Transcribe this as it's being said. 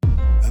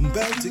I'm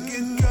about to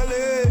get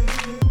gully.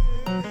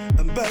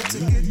 I'm about to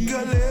get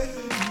gully.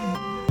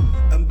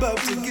 I'm about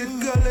to get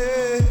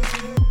gully.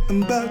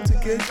 I'm about to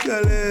get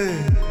gully.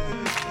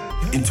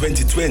 In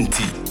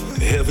 2020,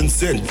 heaven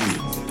sent me.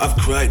 I've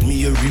cried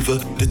me a river,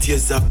 the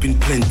tears have been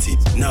plenty.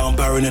 Now I'm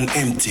barren and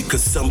empty,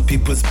 cause some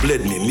people's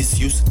bled me.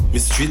 Misuse,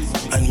 mistreat,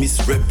 and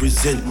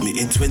misrepresent me.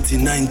 In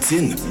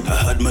 2019, I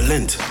had my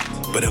Lent,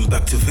 but I'm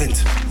back to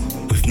vent.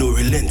 With no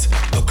relent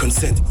or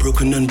consent,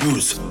 broken and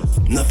bruised,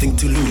 nothing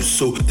to lose.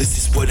 So this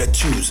is what I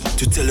choose,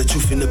 to tell the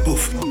truth in the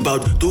booth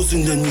about those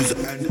in the news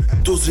and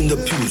those in the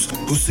pews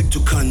who seek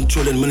to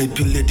control and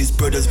manipulate these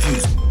brothers'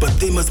 views. But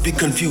they must be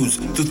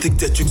confused to think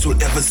that tricks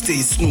will ever stay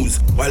snooze,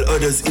 while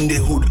others in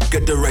their hood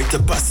get the right to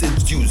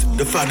passage dues.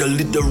 The father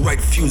lit the right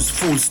fuse,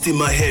 full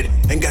steam ahead,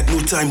 and got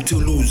no time to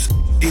lose.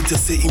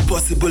 Haters say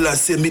impossible, I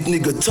say meet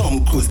nigga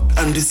Tom Cruise.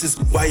 And this is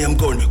why I'm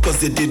gone,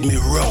 cause they did me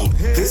wrong.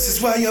 This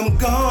is why I'm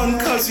gone,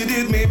 cause you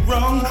did me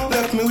wrong.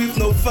 Left me with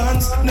no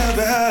funds,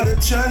 never had a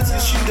chance. You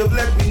should have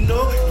let me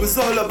know, it was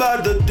all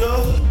about the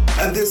dough.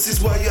 And this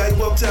is why I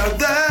walked out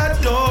that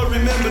door.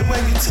 Remember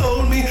when you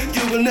told me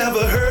you will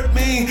never hurt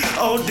me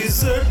or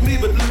desert me,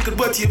 but look at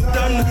what you've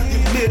done,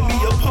 you've made me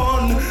a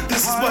pawn.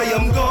 This is why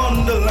I'm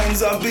gone, the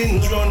lines have been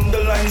drawn,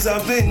 the lines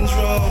have been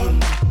drawn.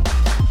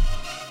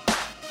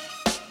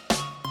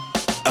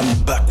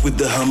 I'm back with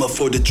the hammer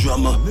for the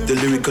drama, the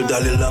lyrical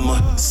Dalai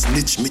Lama.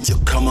 Snitch, meet your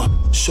comma,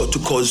 shot to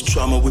cause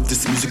trauma with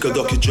this musical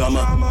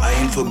docudrama. I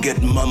ain't forget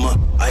mama,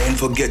 I ain't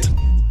forget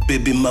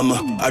baby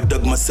mama. I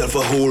dug myself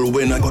a hole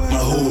when I got my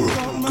hole.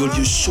 Girl,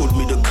 you showed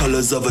me the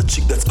colors of a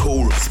chick that's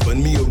cold.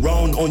 Spun me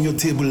around on your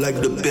table like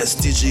the best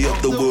DJ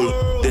of the world.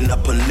 Then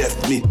up and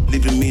left me,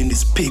 leaving me in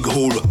this pig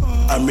hole.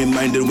 I'm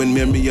reminded when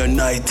Mary and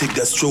I take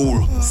that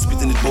stroll,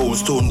 spitting it bowl,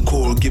 stone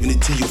cold, giving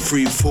it to you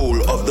free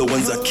fall. Of the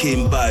ones that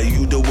came by,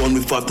 you the one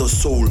without a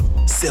soul.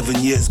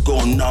 7 years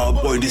gone now,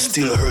 boy, this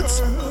still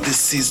hurts.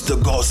 This is the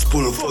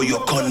gospel for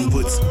your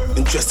converts.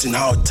 Interesting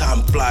how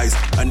time flies,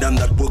 and I'm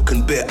that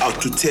broken bear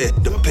out to tear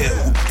the pair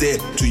who dare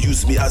to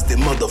use me as their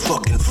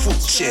motherfucking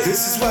foot chair.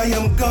 This is why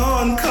I'm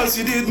gone, cause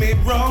you did me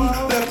wrong.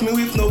 Left me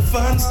with no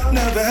funds,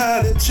 never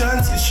had a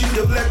chance. You should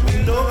have let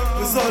me know, it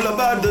was all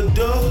about the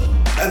dough.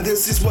 And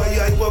this is why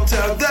I walked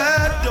out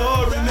that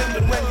door.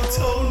 Remember when you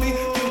told me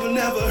you will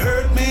never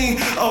hurt me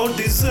or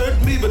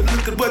desert me, but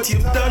look at what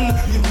you've done,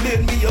 you've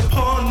made me a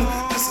pawn.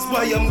 This is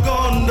why I'm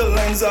gone, the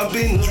lines have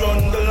been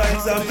drawn, the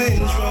lines have been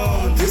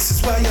drawn. This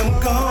is why I'm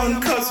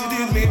gone, cause you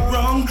did me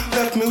wrong.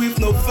 Left me with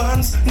no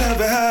funds,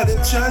 never had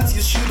a chance.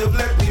 You should have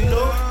let me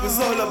know, it was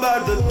all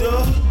about the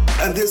dough.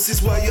 And this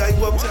is why I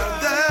walked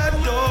out that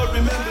door.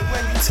 Remember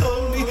when you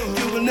told me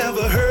you will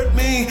never hurt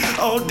me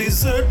or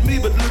desert me,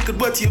 but look at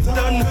what you've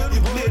done,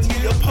 you've made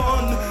me a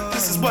pawn.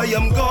 This is why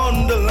I'm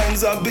gone, the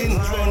lines have been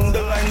drawn,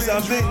 the lines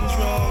have been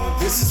drawn.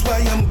 This is why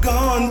I'm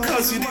gone,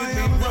 cause you did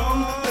me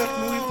wrong. Left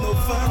me with no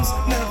funds,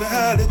 never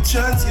had a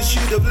chance. You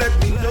should have let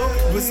me know,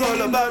 it was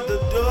all about the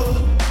dough.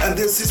 And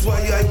this is why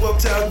I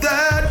walked out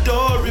that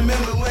door.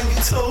 Remember when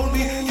you told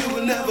me you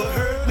will never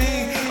hurt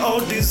me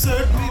or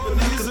desert me, but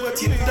look at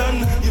what you've done,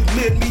 you've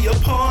made me a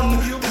pawn.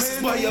 This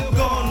is why I'm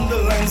gone,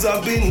 the lines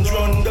have been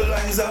drawn, the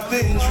lines have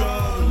been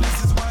drawn.